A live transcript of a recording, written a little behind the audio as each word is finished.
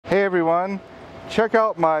Hey everyone, check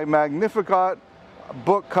out my Magnificat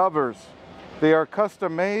book covers. They are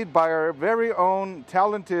custom made by our very own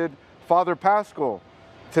talented Father Paschal.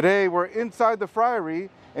 Today we're inside the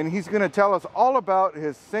Friary and he's going to tell us all about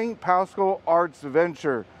his St. Paschal arts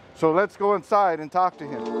venture. So let's go inside and talk to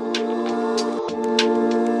him.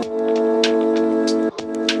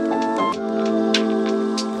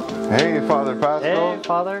 Hey Father Paschal. Hey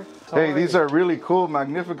Father. Hey, these are really cool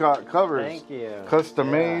Magnificat covers. Thank you. Custom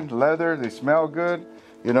made, leather, they smell good,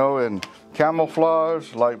 you know, and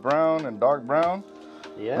camouflage, light brown and dark brown.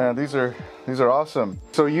 Yeah. Man, these are awesome.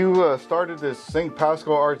 So you started this St.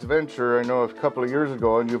 Paschal arts venture, I know, a couple of years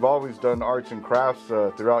ago, and you've always done arts and crafts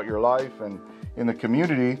throughout your life and in the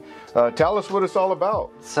community. Tell us what it's all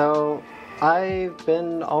about. So I've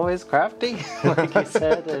been always crafty, like you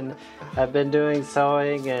said, and I've been doing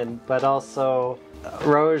sewing but also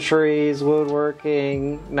rosaries,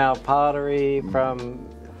 woodworking, now pottery from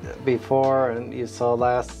before, and you saw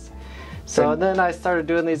last. So then I started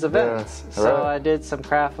doing these events. Yeah, so I did some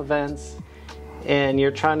craft events, and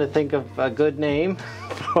you're trying to think of a good name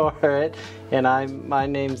for it. And my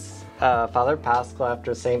name's Father Paschal,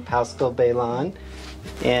 after St. Paschal Baylon,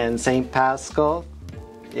 and St. Paschal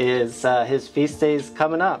is his feast day is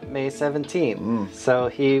coming up, May 17th. So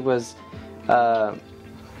he was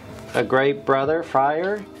a great brother,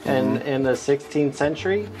 friar, in the 16th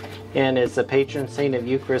century, and is the patron saint of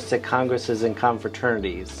Eucharistic congresses and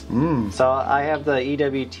confraternities. So I have the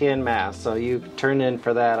EWTN Mass, so you turn in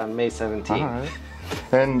for that on May 17th. All right.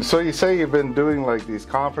 And so you say you've been doing like these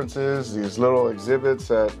conferences, these little exhibits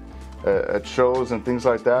at shows and things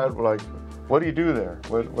like that. Like, what do you do there?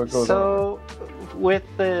 What goes on? So with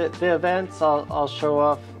the events, I'll show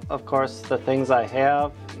off, of course, the things I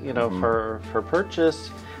have, you know, for purchase.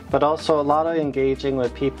 But also a lot of engaging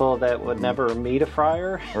with people that would never meet a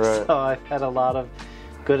friar. Right. So I've had a lot of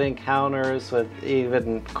good encounters with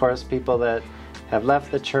even, of course, people that have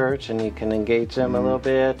left the church, and you can engage them a little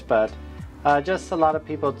bit. But just a lot of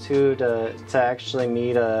people too to actually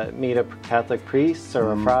meet a Catholic priest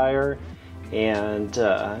or a friar, and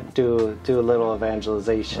do a little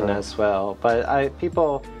evangelization as well. But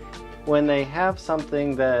people, when they have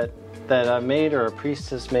something that I made or a priest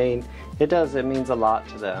has made, it means a lot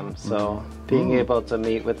to them. So being able to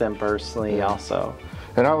meet with them personally also.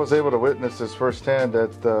 And I was able to witness this firsthand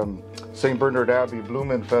at St. Bernard Abbey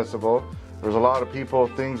Bloomin' Festival. There was a lot of people,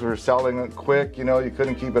 things were selling quick, you know, you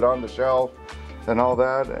couldn't keep it on the shelf and all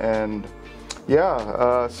that. And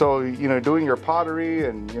yeah, so, you know, doing your pottery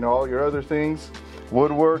and, you know, all your other things,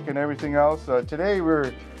 woodwork and everything else. Today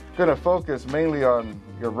we're going to focus mainly on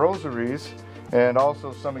your rosaries and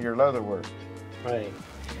also some of your leather work. Right.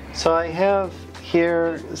 So I have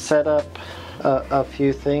here set up a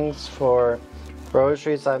few things for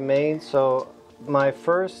rosaries I made. So my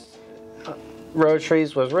first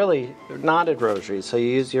rosaries was really knotted rosaries. So you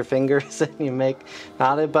use your fingers and you make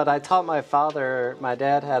knotted. But I taught my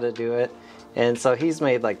dad, how to do it. And so he's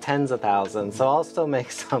made like tens of thousands. So I'll still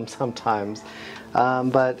make some sometimes.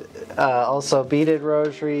 But also beaded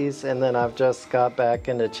rosaries. And then I've just got back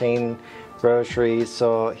into chain rosaries.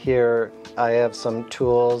 So here I have some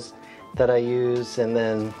tools that I use, and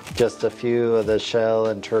then just a few of the shell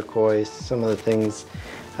and turquoise, some of the things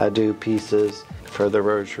I do pieces for the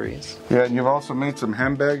rosaries. Yeah, and you've also made some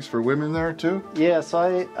handbags for women there too? Yeah,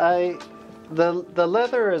 so the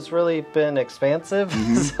leather has really been expansive,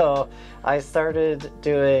 so I started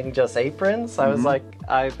doing just aprons. I was like,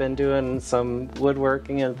 I've been doing some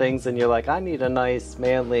woodworking and things, and you're like, I need a nice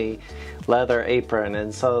manly leather apron,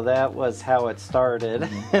 and so that was how it started.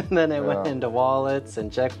 And then it went into wallets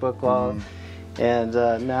and checkbook wallets, and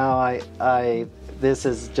now this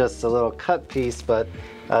is just a little cut piece, but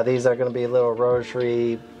these are going to be little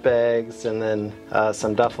rosary bags, and then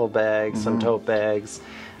some duffel bags, some tote bags.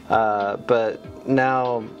 But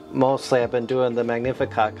now mostly I've been doing the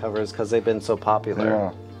Magnificat covers because they've been so popular.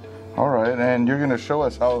 Yeah. All right, and you're going to show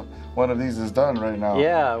us how one of these is done right now.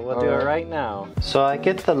 Yeah, we'll do it right now. So I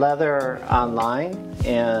get the leather online,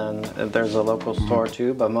 and there's a local store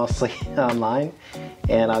too, but mostly online.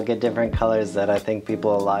 And I'll get different colors that I think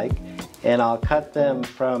people will like. And I'll cut them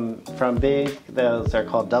from big, those are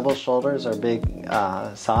called double shoulders, or big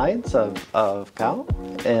sides of cow,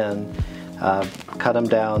 and cut them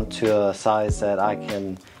down to a size that I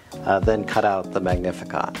can then cut out the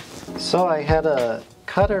Magnificat. So I had a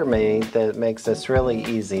cutter made that makes this really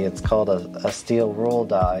easy. It's called a steel rule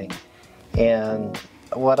die, and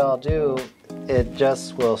what I'll do, it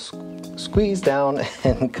just will squeeze down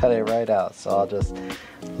and cut it right out. So I'll just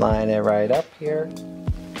line it right up here,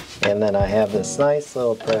 and then I have this nice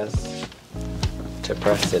little press to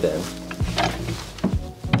press it in.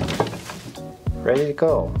 ready to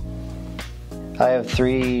go. I have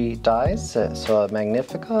 3 dies, so a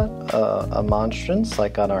Magnificat, a Monstrance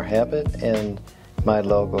like on our habit, and my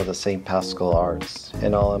logo, the St. Paschal Arts,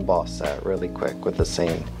 and I'll emboss that really quick with the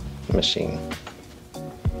same machine.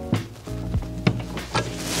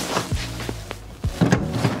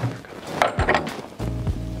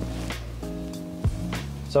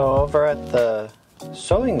 So over at the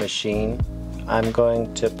sewing machine, I'm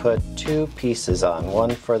going to put 2 pieces on,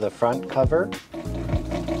 one for the front cover.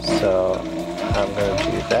 So I'm going to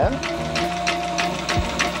do that.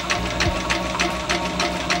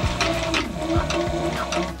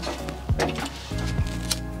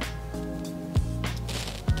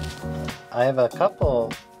 I have a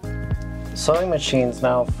couple sewing machines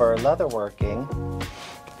now for leatherworking.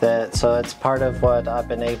 So it's part of what I've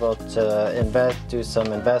been able to do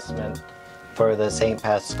some investment for the St.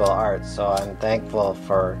 Paschal Arts. So I'm thankful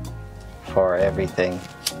for everything,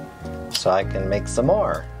 so I can make some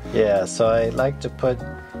more. Yeah, so I like to put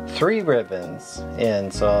 3 ribbons in.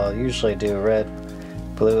 So I'll usually do red,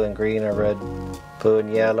 blue, and green, or red, blue,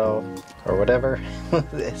 and yellow, or whatever,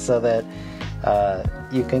 so that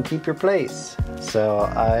you can keep your place. So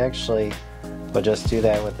I actually will just do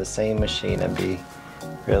that with the same machine and be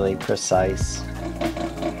really precise.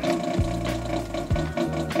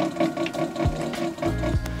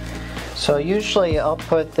 So usually I'll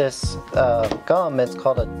put this gum, it's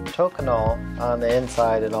called a toconol, on the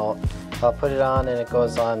inside, and I'll put it on, and it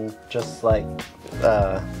goes on just like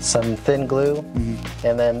some thin glue,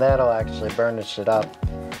 and then that'll actually burnish it up.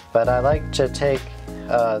 But I like to take,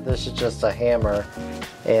 this is just a hammer,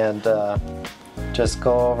 and just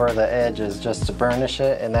go over the edges just to burnish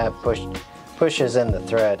it, and that pushes in the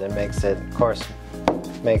thread and makes it, of course,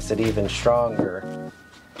 makes it even stronger.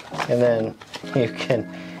 And then you can,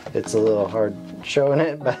 it's a little hard showing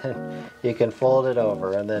it, but you can fold it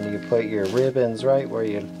over, and then you put your ribbons right where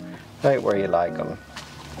you like them.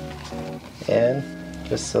 And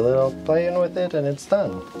just a little playing with it, and it's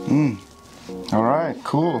done. All right,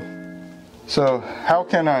 cool. So how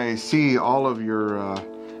can I see all of your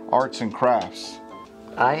arts and crafts?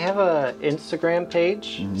 I have an Instagram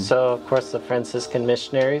page. So of course the Franciscan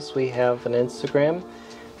Missionaries, we have an Instagram,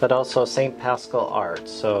 but also St. Paschal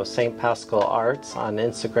Arts. So St. Paschal Arts on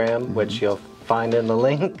Instagram, which you'll find in the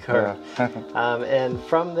link. Or, and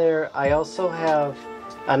from there, I also have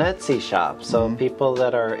an Etsy shop. So people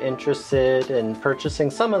that are interested in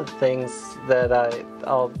purchasing some of the things that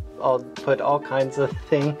I'll put all kinds of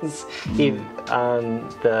things on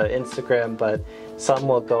the Instagram, but some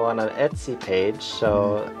will go on an Etsy page,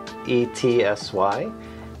 so ETSY,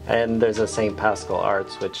 and there's a St. Paschal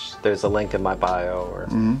Arts, which there's a link in my bio. Or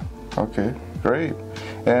Okay, great.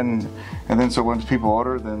 And then so once people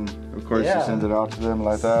order, then of course you send it out to them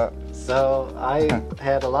like that. So I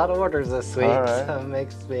had a lot of orders this week, so it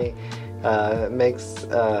makes me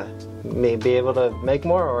be able to make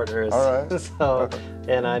more orders. All right. So,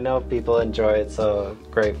 and I know people enjoy it, so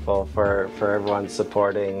grateful for everyone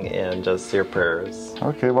supporting and just your prayers.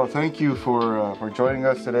 Okay, well, thank you for joining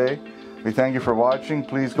us today. We thank you for watching.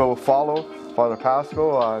 Please go follow Father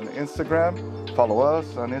Paschal on Instagram. Follow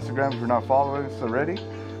us on Instagram if you're not following us already.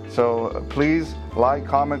 So please like,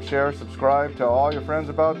 comment, share, subscribe, tell all your friends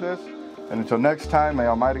about this. And until next time, may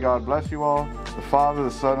Almighty God bless you all, the Father,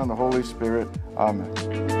 the Son, and the Holy Spirit. Amen.